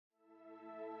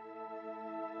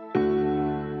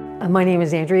My name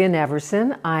is Andrea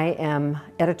Naversen. I am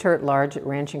editor-at-large at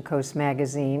Ranch and Coast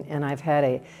magazine, and I've had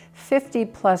a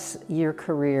 50-plus year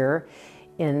career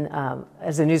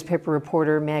as a newspaper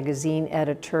reporter, magazine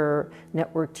editor,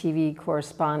 network TV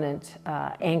correspondent,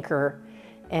 anchor,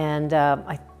 and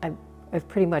I've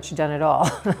pretty much done it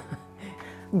all.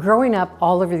 Growing up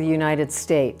all over the United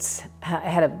States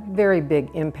had a very big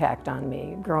impact on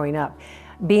me growing up.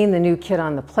 Being the new kid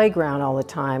on the playground all the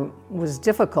time was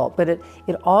difficult, but it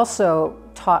also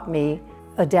taught me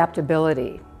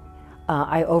adaptability.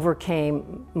 I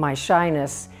overcame my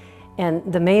shyness,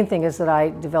 and the main thing is that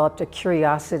I developed a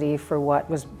curiosity for what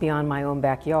was beyond my own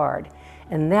backyard.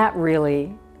 And that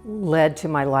really led to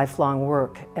my lifelong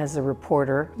work as a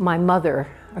reporter. My mother,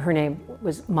 her name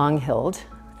was Manghild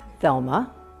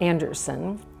Thelma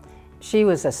Anderson. She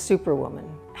was a superwoman.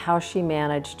 How she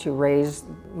managed to raise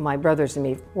my brothers and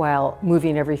me while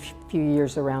moving every few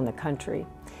years around the country.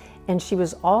 And she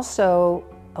was also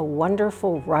a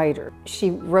wonderful writer. She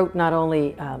wrote not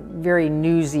only very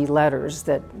newsy letters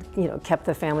that kept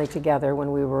the family together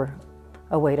when we were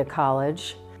away to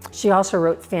college. She also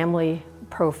wrote family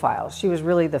profiles. She was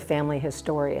really the family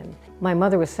historian. My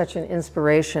mother was such an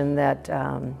inspiration that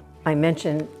I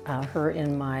mentioned her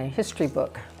in my history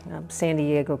book, San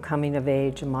Diego Coming of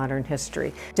Age, A Modern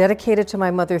History. Dedicated to my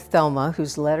mother Thelma,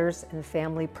 whose letters and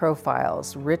family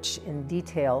profiles, rich in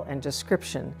detail and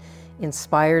description,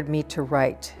 inspired me to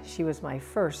write. She was my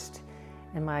first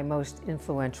and my most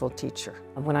influential teacher.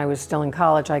 When I was still in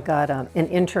college, I got an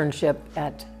internship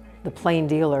at the Plain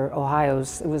Dealer,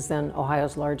 it was then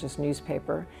Ohio's largest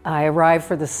newspaper. I arrived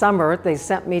for the summer. They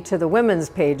sent me to the women's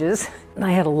pages. And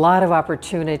I had a lot of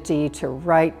opportunity to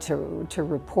write, to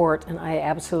report, and I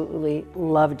absolutely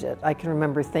loved it. I can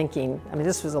remember thinking,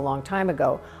 this was a long time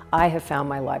ago, I have found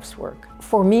my life's work.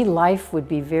 For me, life would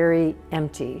be very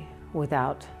empty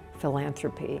without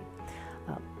philanthropy.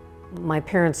 My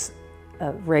parents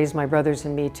raised my brothers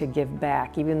and me to give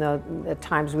back, even though at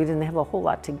times we didn't have a whole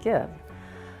lot to give.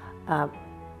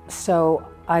 So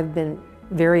I've been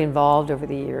very involved over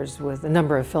the years with a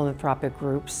number of philanthropic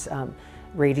groups,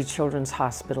 Rady Children's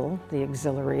Hospital, the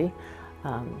Auxiliary,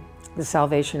 the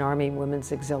Salvation Army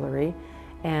Women's Auxiliary,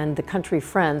 and the Country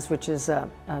Friends, which is a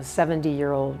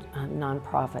 70-year-old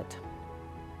nonprofit.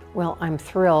 Well, I'm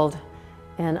thrilled,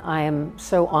 and I am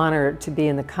so honored to be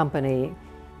in the company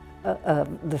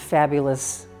of the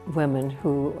fabulous women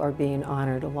who are being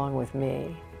honored along with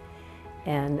me.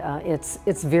 And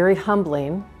it's very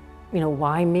humbling.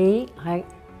 Why me?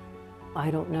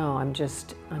 I don't know. I'm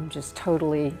just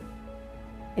totally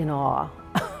in awe.